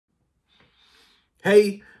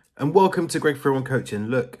Hey, and welcome to Greg 301 Coaching.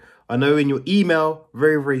 Look, I know in your email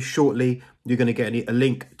very shortly, you're going to get a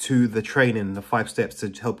link to the training, the 5 steps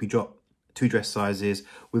to help you drop 2 dress sizes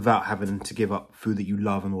without having to give up food that you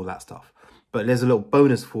love and all that stuff. But there's a little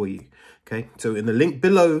bonus for you. Okay, so in the link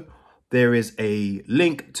below, there is a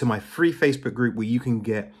link to my free Facebook group where you can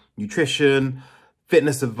get nutrition,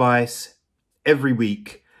 fitness advice every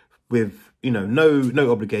week with,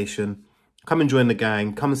 no obligation. Come and join the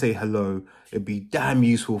gang, come and say hello. It'd be damn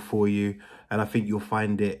useful for you. And I think you'll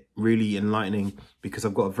find it really enlightening because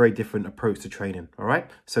I've got a very different approach to training. All right.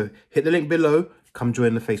 So hit the link below, come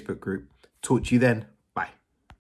join the Facebook group. Talk to you then.